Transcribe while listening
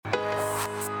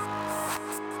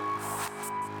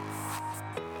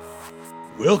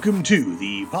Welcome to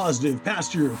the Positive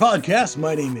Pastor Podcast.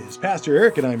 My name is Pastor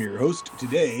Eric and I'm your host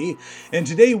today. And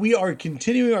today we are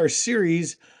continuing our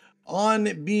series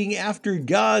on being after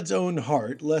God's own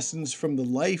heart, lessons from the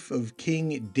life of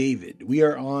King David. We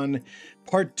are on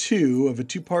part 2 of a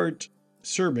 2-part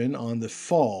sermon on the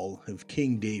fall of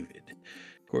King David.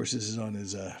 Of course, this is on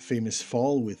his famous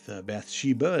fall with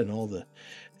Bathsheba and all the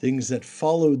things that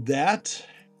followed that.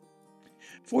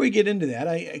 Before we get into that,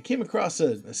 I came across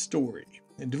a story.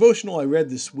 A devotional I read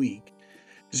this week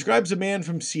describes a man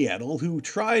from Seattle who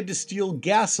tried to steal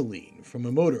gasoline from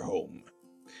a motorhome.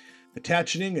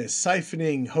 Attaching a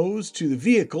siphoning hose to the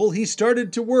vehicle, he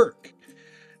started to work.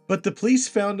 But the police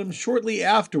found him shortly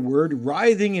afterward,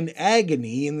 writhing in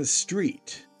agony in the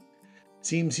street. It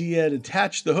seems he had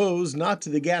attached the hose not to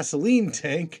the gasoline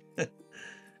tank,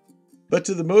 but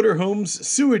to the motorhome's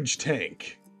sewage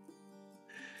tank.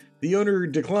 The owner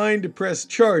declined to press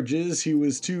charges. He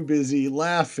was too busy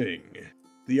laughing.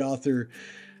 The author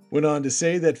went on to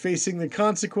say that facing the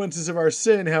consequences of our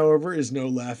sin, however, is no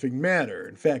laughing matter.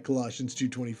 In fact, Colossians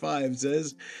 2:25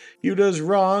 says, "He who does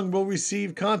wrong will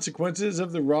receive consequences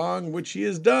of the wrong which he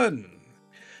has done."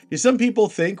 Some people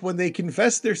think when they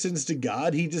confess their sins to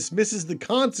God, he dismisses the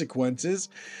consequences,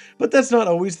 but that's not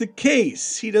always the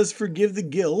case. He does forgive the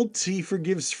guilt. He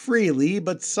forgives freely,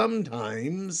 but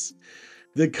sometimes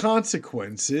the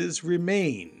consequences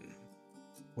remain.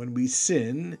 When we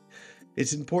sin,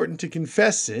 it's important to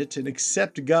confess it and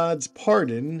accept God's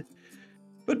pardon,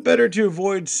 but better to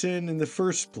avoid sin in the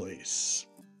first place.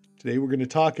 Today we're going to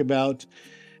talk about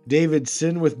David's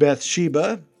sin with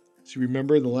Bathsheba. As you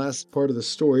remember in the last part of the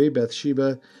story,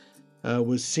 Bathsheba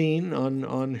was seen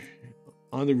on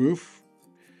the roof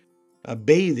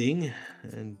bathing,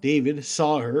 and David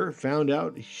saw her, found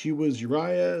out she was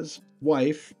Uriah's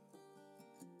wife,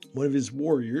 one of his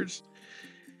warriors,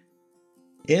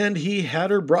 and he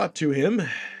had her brought to him,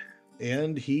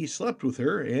 and he slept with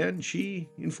her, and she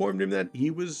informed him that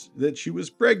she was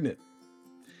pregnant.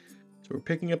 So we're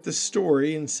picking up the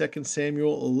story in 2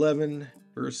 Samuel 11,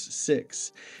 verse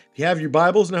 6. If you have your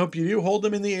Bibles, and I hope you do, hold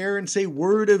them in the air and say,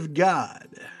 Word of God.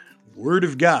 Word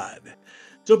of God.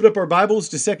 Let's open up our Bibles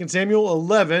to 2 Samuel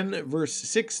 11, verse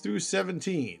 6 through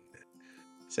 17.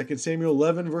 2 Samuel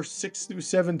 11, verse 6 through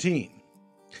 17.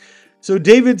 So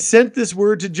David sent this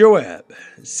word to Joab,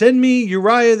 "Send me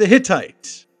Uriah the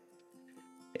Hittite."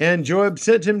 And Joab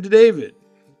sent him to David.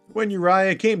 When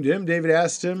Uriah came to him, David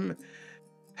asked him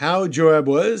how Joab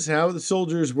was, how the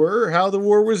soldiers were, how the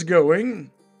war was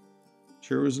going.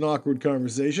 Sure was an awkward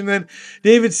conversation. Then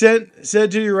David said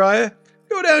to Uriah,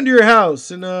 "Go down to your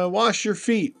house and wash your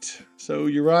feet." So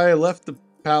Uriah left the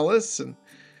palace, and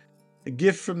a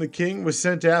gift from the king was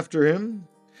sent after him.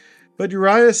 But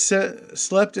Uriah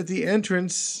slept at the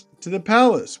entrance to the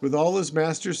palace with all his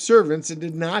master's servants and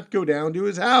did not go down to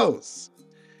his house.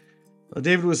 Now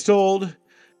David was told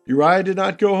Uriah did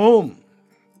not go home.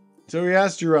 So he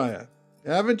asked Uriah,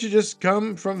 "Haven't you just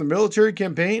come from the military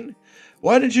campaign?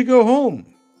 Why didn't you go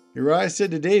home?" Uriah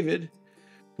said to David,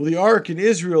 "Well, the ark and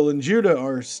Israel and Judah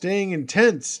are staying in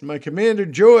tents. My commander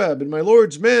Joab and my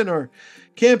lord's men are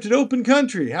camped in open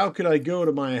country. How could I go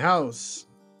to my house?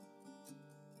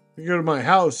 Go to my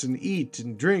house and eat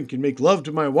and drink and make love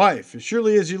to my wife? As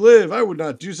surely as you live, I would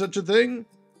not do such a thing."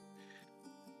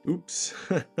 Oops.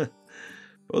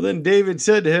 Well, then David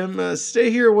said to him, "Stay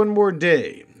here one more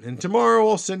day, and tomorrow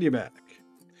I'll send you back."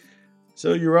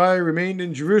 So Uriah remained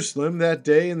in Jerusalem that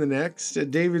day and the next.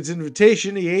 At David's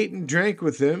invitation, he ate and drank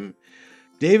with him.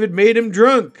 David made him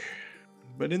drunk.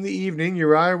 But in the evening,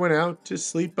 Uriah went out to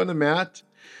sleep on a mat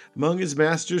among his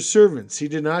master's servants. He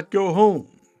did not go home.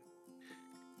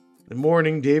 In the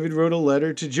morning, David wrote a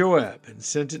letter to Joab and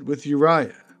sent it with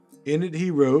Uriah. In it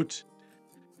he wrote,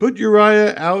 "Put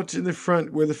Uriah out in the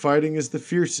front where the fighting is the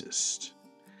fiercest.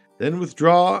 Then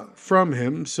withdraw from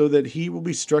him so that he will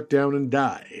be struck down and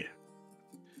die."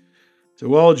 So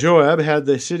while Joab had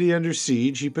the city under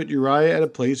siege, he put Uriah at a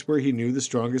place where he knew the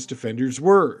strongest defenders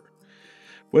were.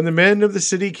 When the men of the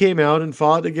city came out and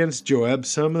fought against Joab,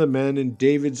 some of the men in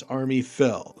David's army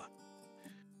fell.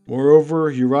 Moreover,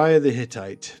 Uriah the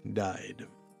Hittite died.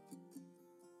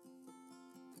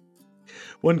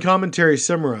 One commentary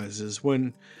summarizes,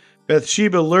 when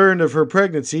Bathsheba learned of her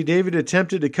pregnancy, David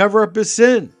attempted to cover up his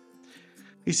sin.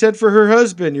 He sent for her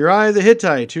husband, Uriah the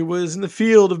Hittite, who was in the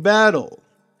field of battle.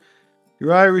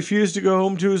 Uriah refused to go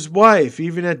home to his wife,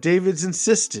 even at David's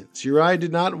insistence. Uriah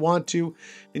did not want to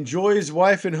enjoy his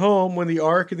wife and home when the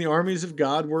ark and the armies of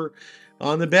God were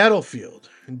on the battlefield.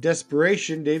 In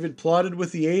desperation, David plotted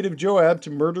with the aid of Joab to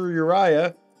murder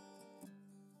Uriah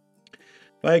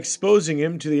by exposing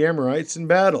him to the Amorites in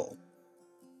battle.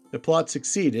 The plot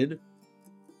succeeded,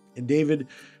 and David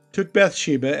took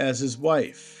Bathsheba as his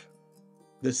wife.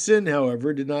 The sin,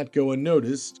 however, did not go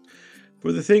unnoticed,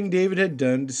 for the thing David had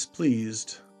done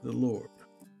displeased the Lord.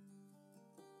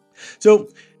 So,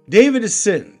 David has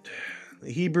sinned.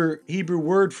 The Hebrew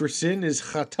word for sin is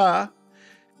chata,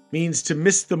 means to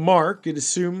miss the mark. It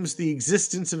assumes the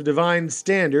existence of a divine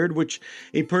standard which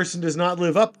a person does not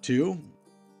live up to.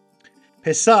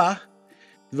 Pesah,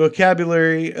 the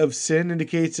vocabulary of sin,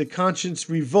 indicates a conscious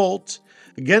revolt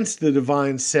against the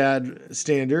divine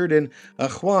standard, and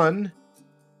achwan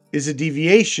is a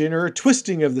deviation or a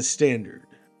twisting of the standard.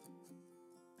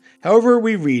 However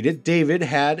we read it, David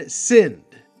had sinned.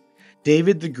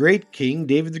 David the great king,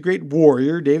 David the great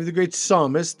warrior, David the great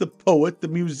psalmist, the poet, the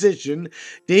musician,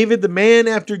 David the man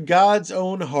after God's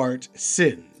own heart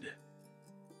sinned.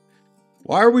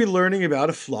 Why are we learning about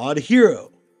a flawed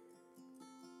hero?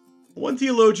 One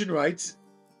theologian writes,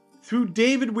 through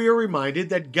David we are reminded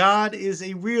that God is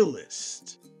a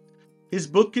realist. His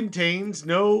book contains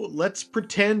no let's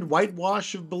pretend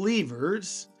whitewash of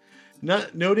believers.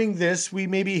 Noting this, we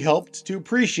may be helped to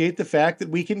appreciate the fact that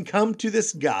we can come to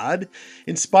this God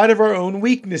in spite of our own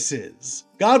weaknesses.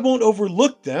 God won't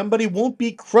overlook them, but he won't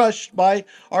be crushed by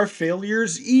our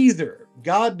failures either.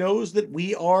 God knows that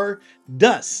we are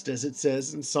dust, as it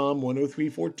says in Psalm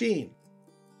 103:14.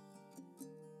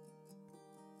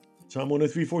 Psalm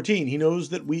 103:14, he knows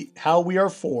that how we are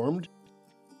formed.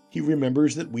 He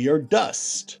remembers that we are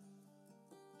dust.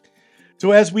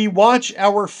 So as we watch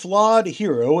our flawed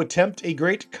hero attempt a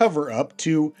great cover-up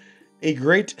to a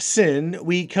great sin,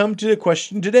 we come to the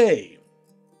question today.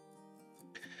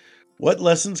 What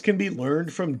lessons can be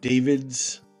learned from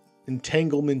David's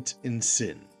entanglement in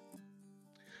sin?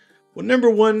 Well, number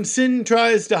one, sin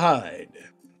tries to hide.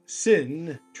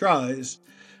 Sin tries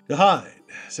to hide.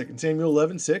 2 Samuel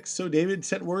 11:6, so David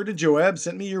sent word to Joab,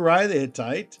 sent me Uriah the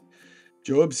Hittite.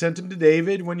 Joab sent him to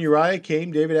David. When Uriah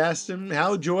came, David asked him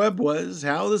how Joab was,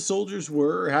 how the soldiers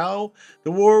were, how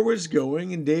the war was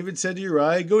going. And David said to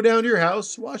Uriah, go down to your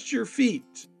house, wash your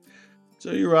feet.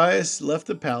 So Uriah left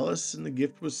the palace, and the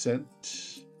gift was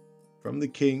sent from the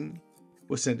king,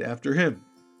 was sent after him.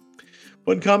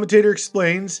 One commentator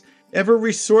explains, ever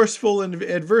resourceful in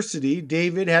adversity,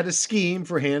 David had a scheme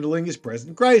for handling his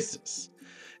present crisis.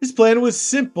 His plan was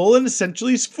simple and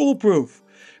essentially foolproof.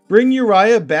 Bring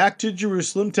Uriah back to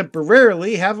Jerusalem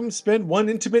temporarily, have him spend one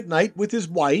intimate night with his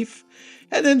wife,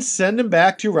 and then send him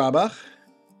back to Rabbah.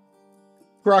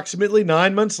 Approximately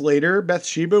 9 months later,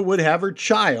 Bathsheba would have her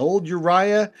child,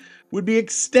 Uriah would be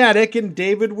ecstatic, and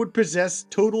David would possess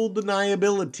total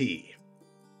deniability.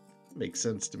 Makes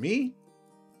sense to me.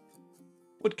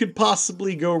 What could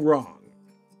possibly go wrong?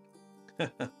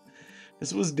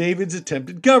 This was David's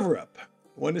attempted cover-up.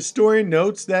 One historian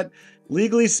notes that,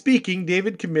 legally speaking,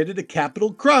 David committed a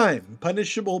capital crime,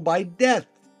 punishable by death.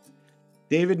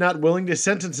 David, not willing to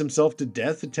sentence himself to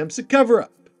death, attempts a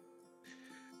cover-up.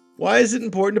 Why is it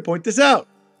important to point this out?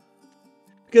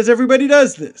 Because everybody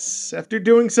does this. After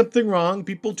doing something wrong,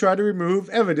 people try to remove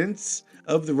evidence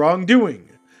of the wrongdoing.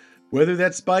 Whether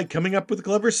that's by coming up with a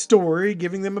clever story,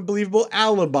 giving them a believable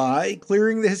alibi,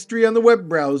 clearing the history on the web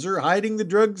browser, hiding the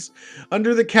drugs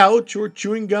under the couch, or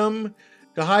chewing gum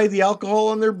to hide the alcohol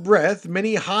on their breath,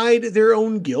 many hide their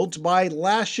own guilt by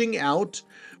lashing out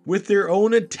with their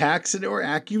own attacks or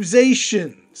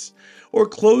accusations, or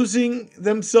closing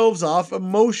themselves off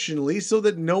emotionally so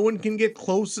that no one can get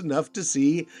close enough to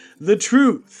see the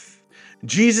truth.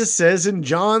 Jesus says in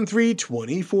John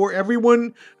 3:20, for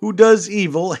everyone who does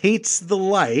evil hates the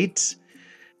light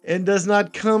and does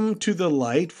not come to the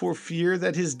light for fear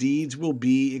that his deeds will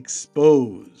be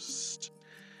exposed.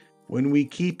 When we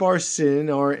keep our sin,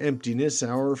 our emptiness,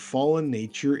 our fallen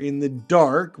nature in the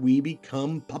dark, we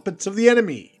become puppets of the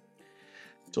enemy.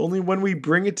 It's only when we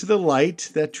bring it to the light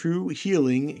that true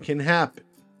healing can happen.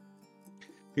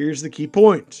 Here's the key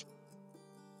point.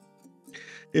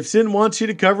 If sin wants you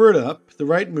to cover it up, the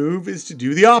right move is to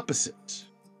do the opposite.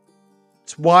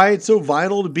 It's why it's so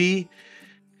vital to be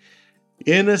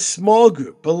in a small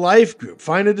group, a life group.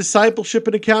 Find a discipleship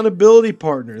and accountability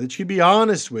partner that you can be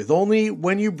honest with. Only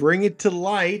when you bring it to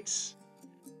light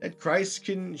that Christ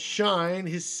can shine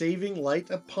his saving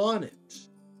light upon it.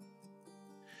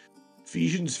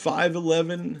 Ephesians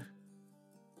 5:11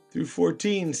 through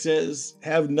 14 says,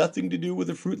 have nothing to do with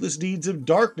the fruitless deeds of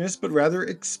darkness, but rather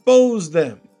expose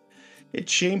them.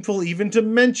 It's shameful even to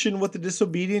mention what the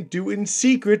disobedient do in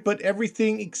secret, but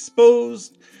everything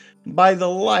exposed by the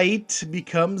light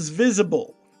becomes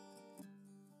visible.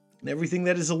 And everything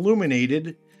that is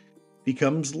illuminated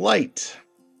becomes light.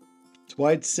 That's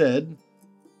why it said,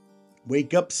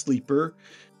 wake up, sleeper,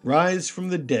 Rise from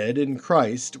the dead, and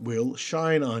Christ will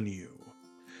shine on you.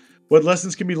 What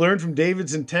lessons can be learned from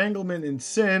David's entanglement in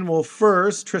sin? Well,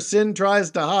 first, sin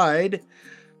tries to hide,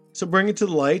 so bring it to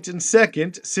the light. And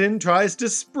second, sin tries to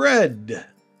spread.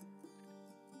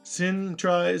 Sin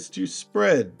tries to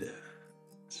spread.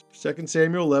 2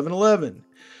 Samuel 11:11.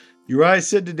 Uriah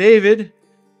said to David,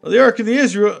 "Well, the ark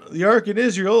in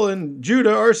Israel and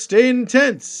Judah are staying in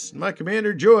tents. My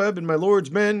commander Joab and my Lord's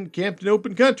men camped in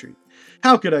open country.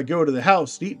 How could I go to the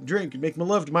house to eat and drink and make my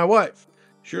love to my wife?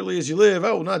 Surely as you live,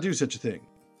 I will not do such a thing."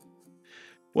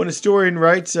 One historian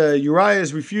writes,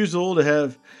 Uriah's refusal to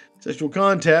have sexual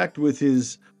contact with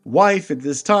his wife at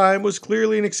this time was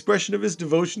clearly an expression of his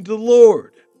devotion to the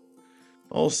Lord.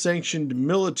 All sanctioned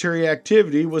military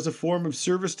activity was a form of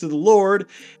service to the Lord,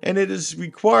 and it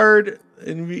required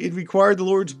the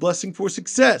Lord's blessing for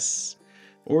success.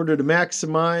 In order to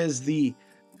maximize the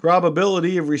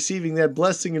probability of receiving that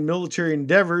blessing in military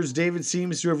endeavors, David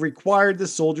seems to have required the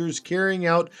soldiers carrying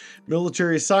out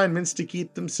military assignments to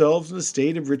keep themselves in a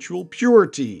state of ritual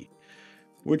purity,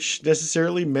 which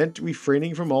necessarily meant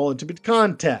refraining from all intimate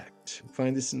contact. We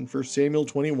find this in 1 Samuel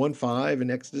 21:5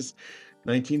 and Exodus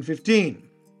 19:15.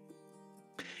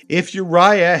 If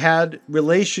Uriah had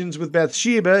relations with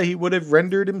Bathsheba, he would have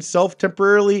rendered himself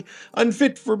temporarily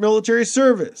unfit for military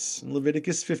service, in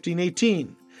Leviticus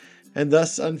 15:18, and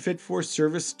thus unfit for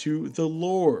service to the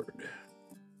Lord.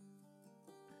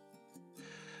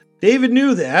 David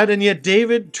knew that, and yet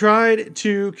David tried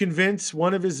to convince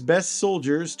one of his best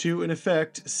soldiers to, in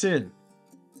effect, sin,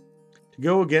 to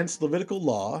go against Levitical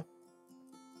law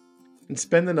and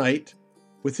spend the night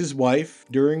with his wife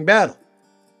during battle.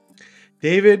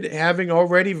 David, having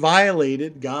already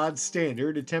violated God's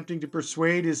standard, attempting to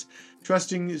persuade his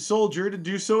trusting soldier to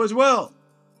do so as well.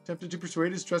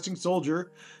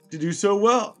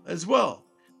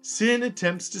 Sin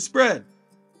attempts to spread.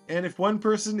 And if one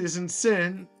person is in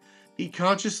sin, he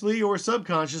consciously or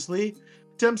subconsciously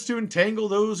attempts to entangle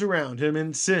those around him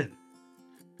in sin.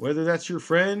 Whether that's your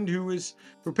friend who is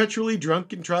perpetually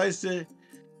drunk and tries to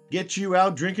get you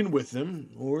out drinking with them,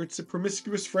 or it's a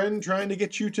promiscuous friend trying to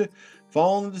get you to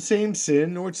fall into the same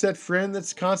sin, or it's that friend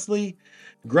that's constantly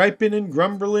griping and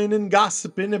grumbling and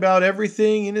gossiping about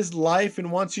everything in his life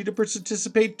and wants you to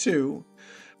participate too,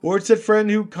 or it's that friend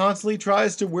who constantly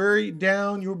tries to wear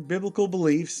down your biblical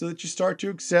beliefs so that you start to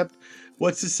accept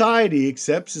what society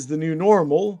accepts as the new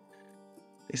normal.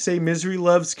 They say misery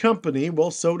loves company.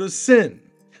 Well, so does sin.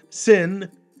 Sin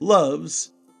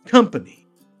loves company.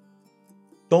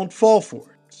 Don't fall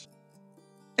for it.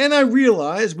 And I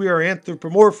realize we are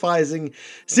anthropomorphizing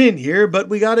sin here, but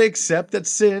we got to accept that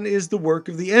sin is the work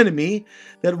of the enemy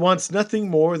that wants nothing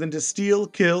more than to steal,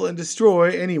 kill, and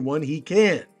destroy anyone he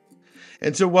can.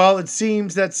 And so while it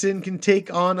seems that sin can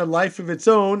take on a life of its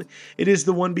own, it is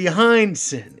the one behind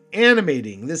sin,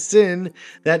 animating the sin,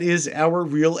 that is our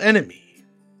real enemy.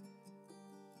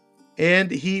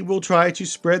 And he will try to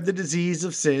spread the disease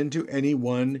of sin to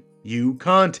anyone you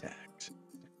contact.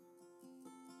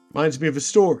 Reminds me of a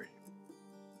story.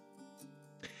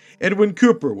 Edwin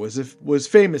Cooper was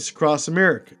famous across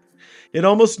America, yet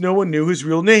almost no one knew his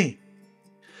real name.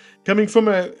 Coming from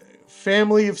a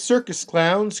family of circus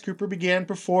clowns, Cooper began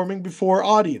performing before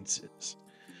audiences.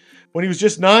 When he was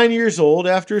just 9 years old,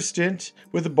 after a stint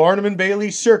with the Barnum and Bailey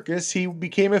Circus, he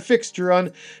became a fixture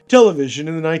on television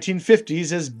in the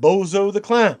 1950s as Bozo the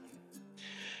Clown.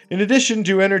 In addition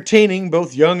to entertaining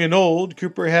both young and old,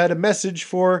 Cooper had a message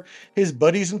for his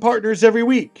buddies and partners every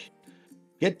week: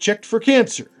 get checked for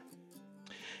cancer.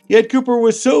 Yet Cooper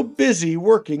was so busy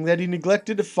working that he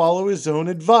neglected to follow his own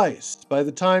advice. By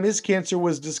the time his cancer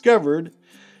was discovered,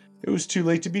 it was too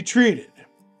late to be treated.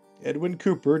 Edwin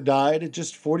Cooper died at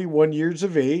just 41 years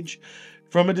of age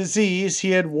from a disease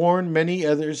he had warned many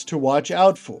others to watch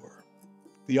out for.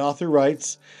 The author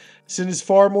writes, "Sin is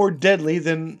far more deadly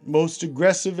than most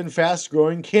aggressive and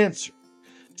fast-growing cancer.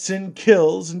 Sin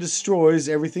kills and destroys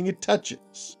everything it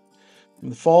touches. From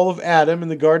the fall of Adam in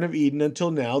the Garden of Eden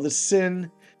until now, sin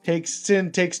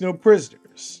takes no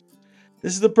prisoners.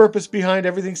 This is the purpose behind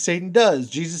everything Satan does.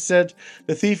 Jesus said,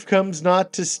 'The thief cometh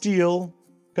not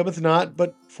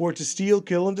but for to steal,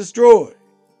 kill, and destroy.'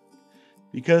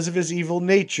 Because of his evil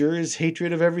nature, his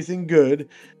hatred of everything good,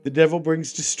 the devil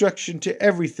brings destruction to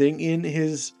everything in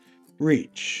his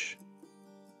reach.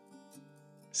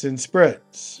 Sin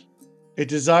spreads. It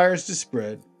desires to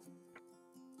spread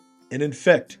and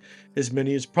infect as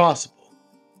many as possible.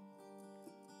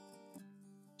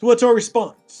 So what's our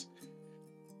response?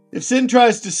 If sin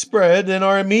tries to spread, then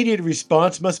our immediate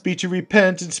response must be to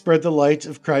repent and spread the light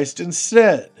of Christ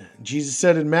instead. Jesus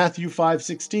said in Matthew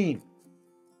 5:16,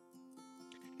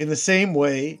 In the same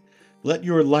way, let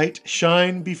your light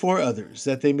shine before others,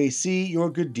 that they may see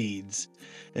your good deeds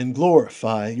and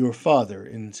glorify your Father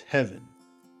in heaven.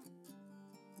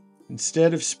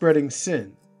 Instead of spreading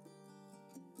sin,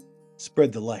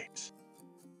 spread the light.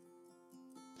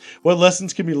 What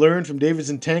lessons can be learned from David's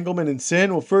entanglement in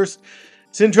sin? Well, first,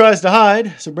 sin tries to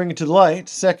hide, so bring it to the light.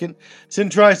 Second,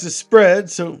 sin tries to spread,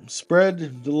 so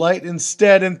spread the light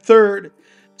instead. And third,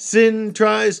 sin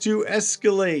tries to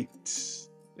escalate.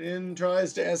 Sin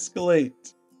tries to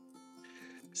escalate.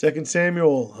 2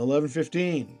 Samuel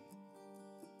 11:15.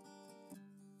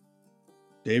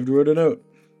 David wrote a note.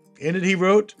 In it he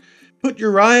wrote, "Put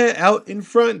Uriah out in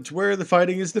front, where the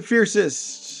fighting is the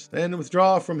fiercest. Then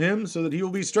withdraw from him, so that he will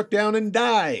be struck down and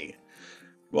die."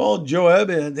 While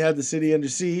Joab had the city under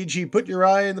siege, he put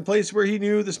Uriah in the place where he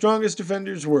knew the strongest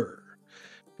defenders were.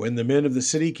 When the men of the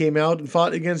city came out and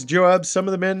fought against Joab, some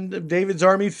of the men of David's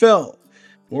army fell.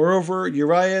 Moreover,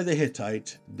 Uriah the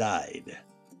Hittite died.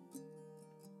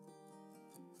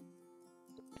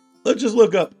 Let's just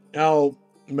look up how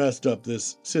messed up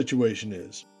this situation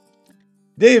is.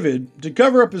 David, to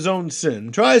cover up his own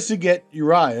sin, tries to get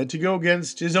Uriah to go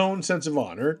against his own sense of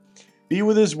honor, be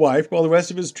with his wife while the rest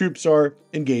of his troops are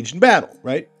engaged in battle,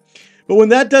 right? But when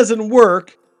that doesn't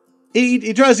work,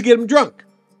 he tries to get him drunk.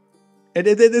 And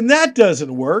that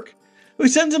doesn't work. He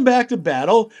sends him back to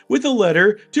battle with a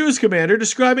letter to his commander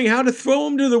describing how to throw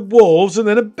him to the wolves and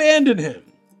then abandon him.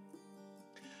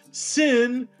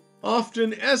 Sin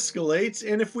often escalates,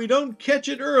 and if we don't catch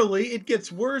it early, it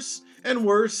gets worse and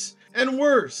worse and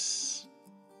worse.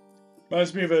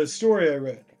 Reminds me of a story I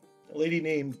read. A lady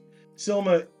named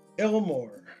Selma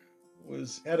Elmore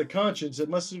had a conscience that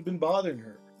must have been bothering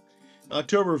her. In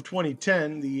October of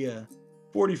 2010, the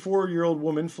 44-year-old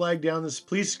woman flagged down this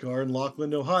police car in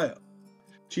Lockland, Ohio.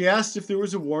 She asked if there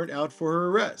was a warrant out for her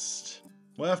arrest.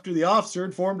 Well, after the officer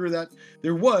informed her that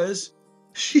there was,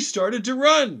 she started to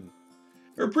run.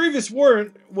 Her previous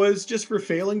warrant was just for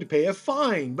failing to pay a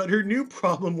fine, but her new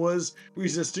problem was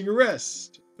resisting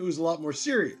arrest. It was a lot more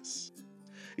serious.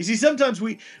 You see, sometimes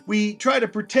we try to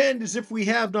pretend as if we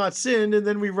have not sinned, and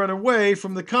then we run away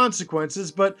from the consequences,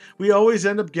 but we always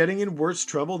end up getting in worse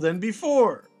trouble than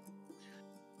before.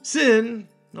 Sin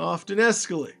often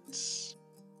escalates.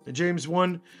 In James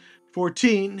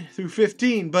 1:14 through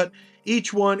 15, but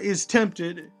each one is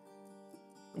tempted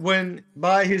when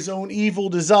by his own evil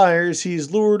desires he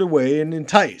is lured away and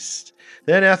enticed.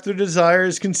 Then after desire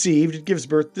is conceived, it gives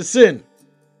birth to sin.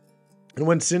 And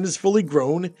when sin is fully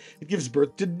grown, it gives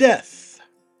birth to death.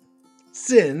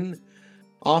 Sin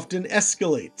often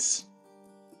escalates.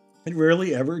 It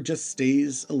rarely ever just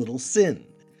stays a little sin.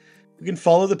 We can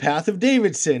follow the path of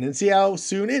David's sin and see how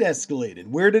soon it escalated.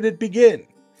 Where did it begin?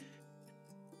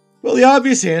 Well, the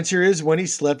obvious answer is when he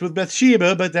slept with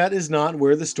Bathsheba, but that is not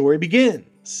where the story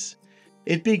begins.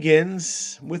 It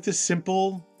begins with the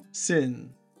simple sin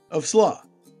of sloth.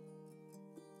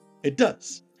 It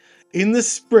does. In the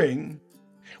spring,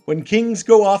 when kings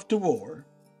go off to war,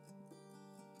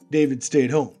 David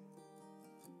stayed home.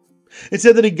 It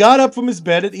said that he got up from his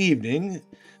bed at evening,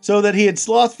 so that he had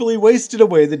slothfully wasted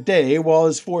away the day while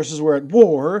his forces were at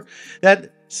war.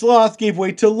 That sloth gave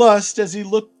way to lust as he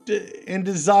looked and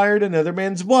desired another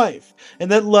man's wife.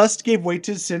 And that lust gave way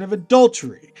to the sin of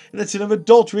adultery. And that sin of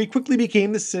adultery quickly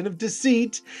became the sin of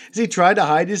deceit as he tried to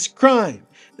hide his crime.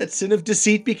 That sin of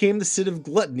deceit became the sin of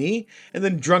gluttony and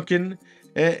then drunkenness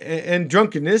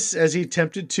as he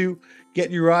attempted to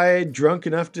get Uriah drunk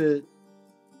enough to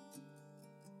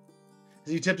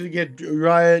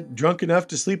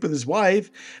sleep with his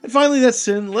wife. And finally, that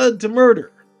sin led to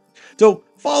murder. So,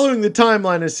 following the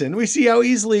timeline of sin, we see how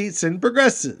easily sin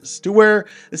progresses to where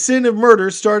the sin of murder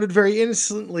started very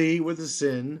innocently with the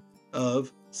sin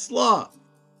of sloth.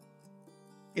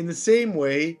 In the same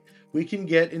way, we can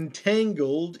get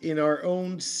entangled in our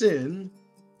own sin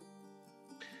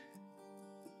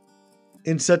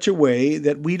in such a way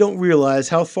that we don't realize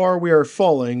how far we are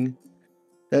falling,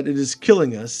 that it is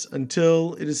killing us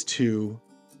until it is too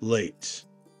late.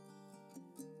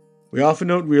 We often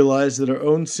don't realize that our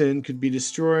own sin could be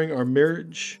destroying our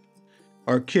marriage,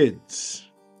 our kids,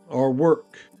 our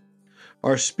work,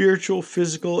 our spiritual,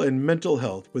 physical, and mental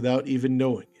health without even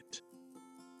knowing it.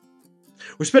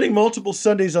 We're spending multiple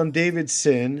Sundays on David's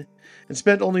sin and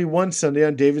spent only one Sunday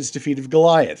on David's defeat of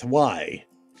Goliath. Why?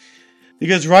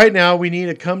 Because right now we need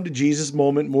a come to Jesus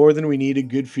moment more than we need a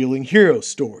good feeling hero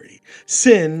story.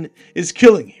 Sin is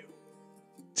killing you.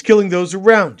 It's killing those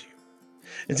around you.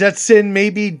 And that sin may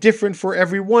be different for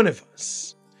every one of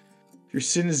us. If your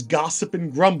sin is gossip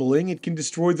and grumbling, it can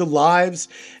destroy the lives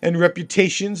and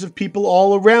reputations of people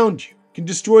all around you. It can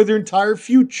destroy their entire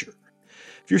future.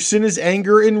 If If your sin is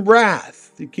anger and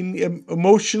wrath, it can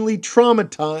emotionally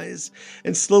traumatize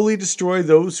and slowly destroy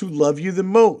those who love you the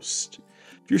most.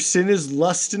 If your sin is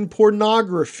lust and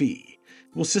pornography,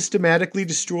 it will systematically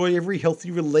destroy every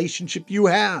healthy relationship you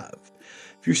have.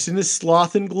 If your sin is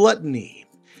sloth and gluttony,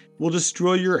 it will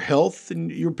destroy your health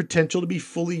and your potential to be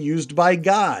fully used by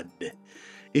God.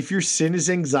 If your sin is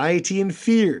anxiety and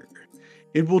fear,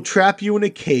 it will trap you in a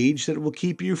cage that will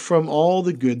keep you from all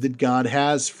the good that God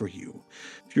has for you.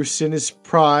 If your sin is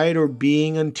pride or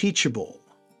being unteachable,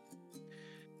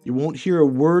 you won't hear a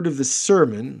word of the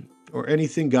sermon or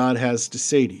anything God has to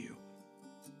say to you.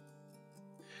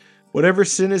 Whatever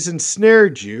sin has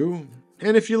ensnared you,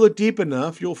 and if you look deep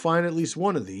enough, you'll find at least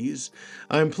one of these,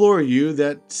 I implore you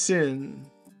that sin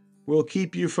will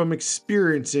keep you from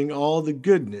experiencing all the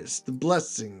goodness, the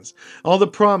blessings, all the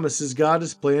promises God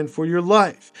has planned for your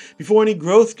life. Before any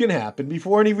growth can happen,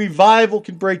 before any revival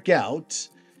can break out,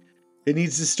 it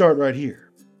needs to start right here.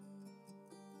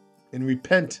 In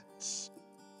repentance,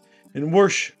 in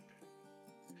worship,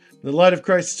 in the light of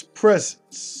Christ's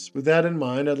presence. With that in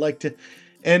mind, I'd like to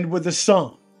end with a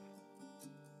song.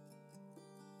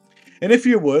 And if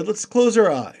you would, let's close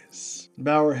our eyes and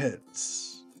bow our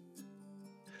heads.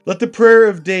 Let the prayer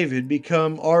of David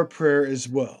become our prayer as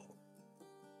well.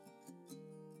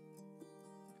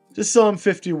 To Psalm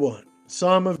 51,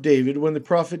 Psalm of David, when the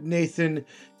prophet Nathan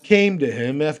came to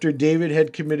him after David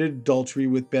had committed adultery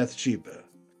with Bathsheba.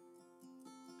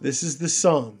 This is the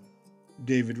psalm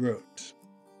David wrote.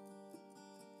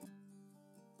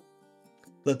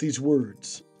 Let these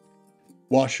words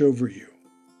wash over you,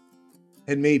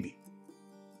 and maybe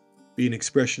be an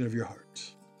expression of your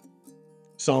heart.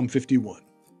 Psalm 51.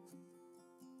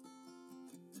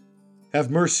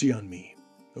 Have mercy on me,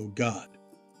 O God,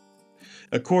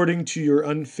 according to your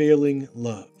unfailing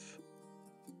love.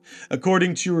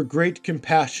 According to your great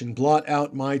compassion, blot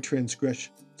out my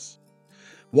transgressions.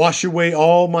 Wash away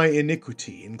all my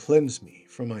iniquity and cleanse me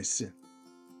from my sin.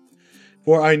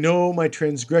 For I know my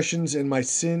transgressions and my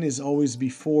sin is always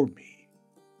before me.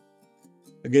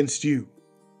 Against you,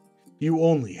 you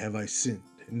only have I sinned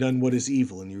and done what is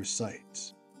evil in your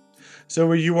sight.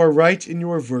 So you are right in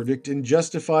your verdict and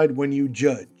justified when you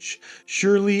judge.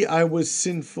 Surely I was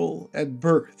sinful at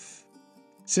birth,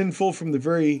 sinful from the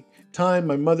very time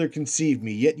my mother conceived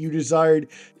me, yet you desired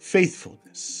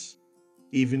faithfulness,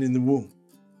 even in the womb.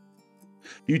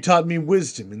 You taught me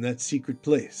wisdom in that secret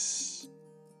place.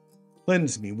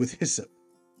 Cleanse me with hyssop,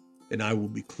 and I will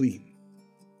be clean.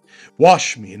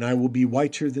 Wash me, and I will be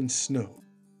whiter than snow.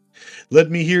 Let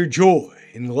me hear joy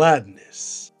and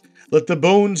gladness. Let the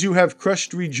bones you have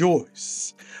crushed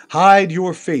rejoice. Hide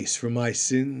your face from my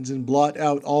sins and blot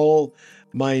out all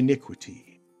my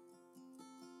iniquity.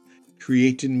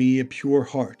 Create in me a pure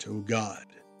heart, O God,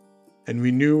 and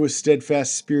renew a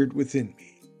steadfast spirit within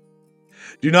me.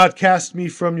 Do not cast me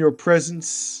from your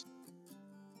presence,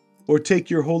 or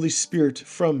take your Holy Spirit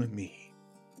from me.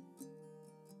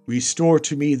 Restore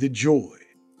to me the joy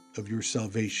of your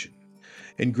salvation,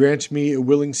 and grant me a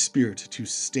willing spirit to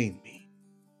sustain me.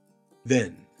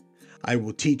 Then I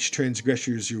will teach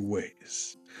transgressors your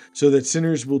ways, so that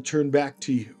sinners will turn back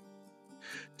to you.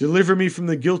 Deliver me from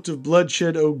the guilt of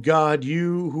bloodshed, O God,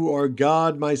 you who are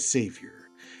God, my Savior,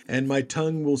 and my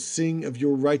tongue will sing of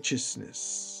your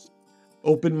righteousness.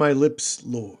 Open my lips,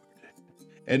 Lord,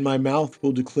 and my mouth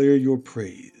will declare your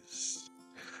praise.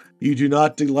 You do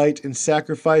not delight in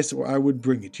sacrifice, or I would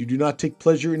bring it. You do not take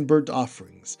pleasure in burnt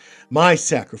offerings. My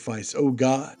sacrifice, O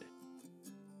God,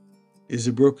 is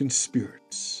a broken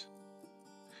spirit,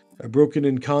 a broken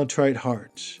and contrite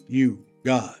heart. You,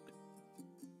 God,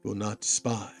 will not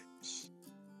despise.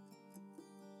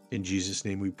 In Jesus'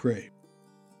 name we pray.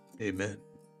 Amen.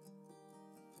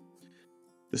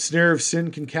 The snare of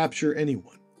sin can capture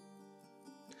anyone.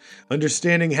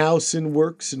 Understanding how sin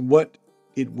works and what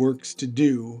it works to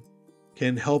do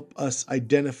can help us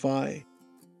identify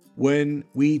when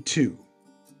we too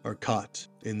are caught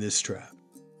in this trap.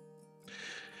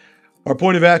 Our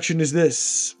point of action is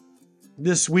this.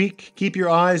 This week, keep your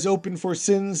eyes open for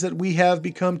sins that we have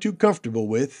become too comfortable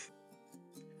with,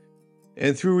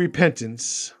 and through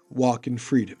repentance, walk in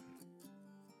freedom.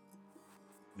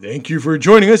 Thank you for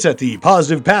joining us at the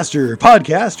Positive Pastor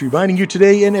Podcast, reminding you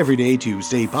today and every day to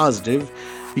stay positive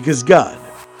because God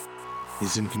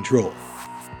is in control.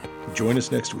 Join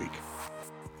us next week.